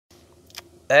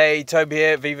Hey, Toby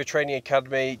here, VIVA Training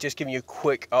Academy. Just giving you a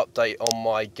quick update on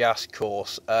my gas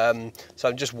course. So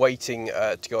I'm just waiting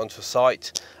to go onto the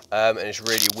site, and it's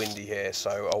really windy here,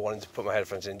 so I wanted to put my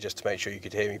headphones in just to make sure you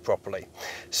could hear me properly.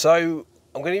 So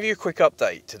I'm going to give you a quick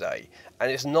update today, and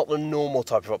it's not the normal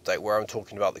type of update where I'm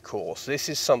talking about the course. This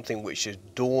is something which has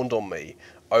dawned on me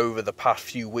over the past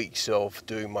few weeks of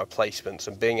doing my placements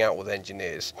and being out with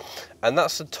engineers, and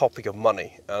that's the topic of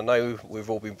money. I know we've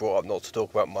all been brought up not to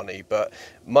talk about money, but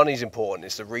money's important.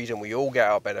 It's the reason we all get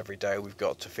out of bed every day. We've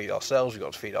got to feed ourselves, we've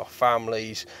got to feed our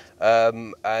families,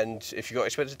 and if you've got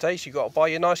expensive taste, you've got to buy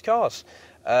your nice cars.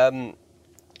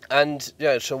 And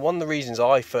yeah, so one of the reasons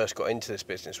I first got into this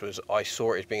business was I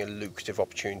saw it as being a lucrative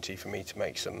opportunity for me to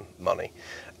make some money.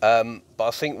 But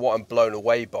I think what I'm blown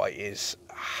away by is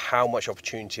how much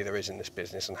opportunity there is in this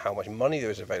business and how much money there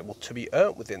is available to be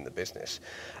earned within the business.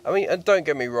 I mean, and don't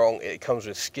get me wrong, it comes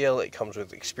with skill, it comes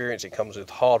with experience, it comes with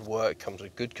hard work, it comes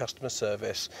with good customer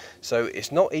service. So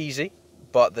it's not easy,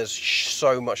 but there's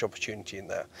so much opportunity in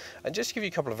there. And just to give you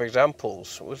a couple of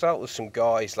examples, I was out with some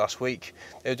guys last week.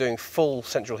 They were doing full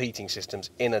central heating systems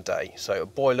in a day. So a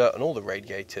boiler and all the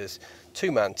radiators,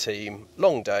 two-man team,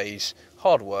 long days,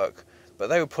 hard work, but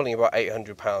they were pulling about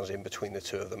 £800 in between the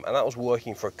two of them, and that was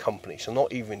working for a company, so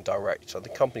not even direct. So the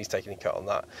company's taking a cut on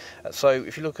that. So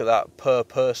if you look at that per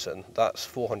person, that's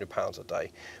 £400 a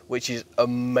day, which is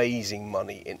amazing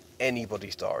money in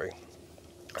anybody's diary.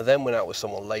 I then went out with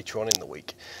someone later on in the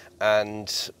week,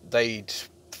 and they'd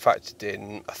factored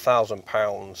in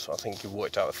 £1,000. I think he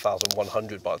worked out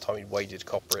 1,100 by the time he'd waded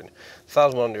copper in.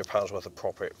 £1,100 worth of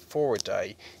profit for a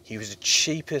day. He was the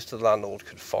cheapest the landlord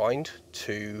could find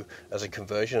as a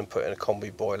conversion and put in a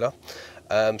combi boiler.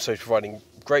 So he's providing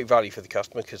great value for the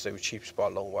customer because they were cheapest by a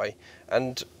long way,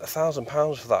 and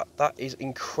 £1,000 for that is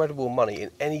incredible money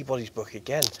in anybody's book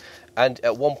again. And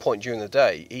at one point during the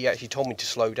day, he actually told me to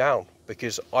slow down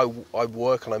because I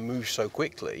work and I move so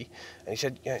quickly, and he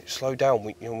said, yeah, slow down,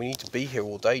 we need to be here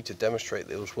all day to demonstrate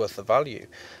that it was worth the value.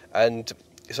 And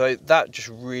so that just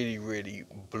really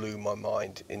blew my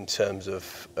mind in terms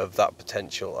of that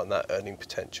potential and that earning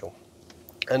potential.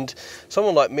 And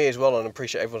someone like me as well, and I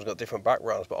appreciate everyone's got different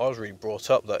backgrounds, but I was really brought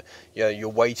up that, you know, your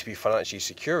way to be financially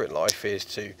secure in life is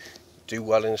to do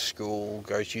well in school,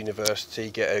 go to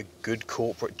university, get a good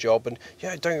corporate job. And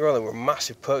yeah, don't get me wrong, there were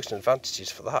massive perks and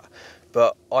advantages for that,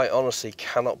 but I honestly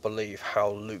cannot believe how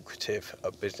lucrative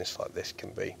a business like this can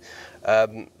be.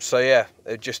 So yeah,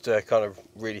 it just kind of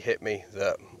really hit me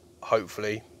that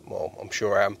hopefully, well, I'm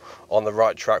sure I am on the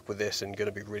right track with this and going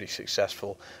to be really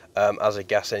successful as a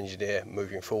gas engineer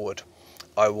moving forward.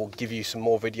 I will give you some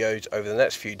more videos over the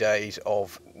next few days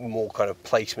of more kind of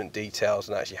placement details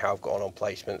and actually how I've got on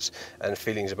placements and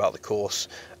feelings about the course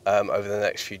over the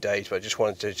next few days. But I just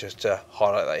wanted to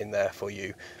highlight that in there for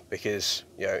you because,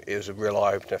 you know, it was a real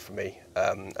eye-opener for me,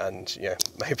 and, you know,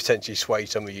 may potentially sway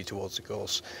some of you towards the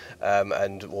course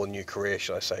or new career,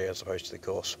 should I say, as opposed to the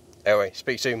course. Anyway,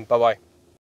 speak soon. Bye bye.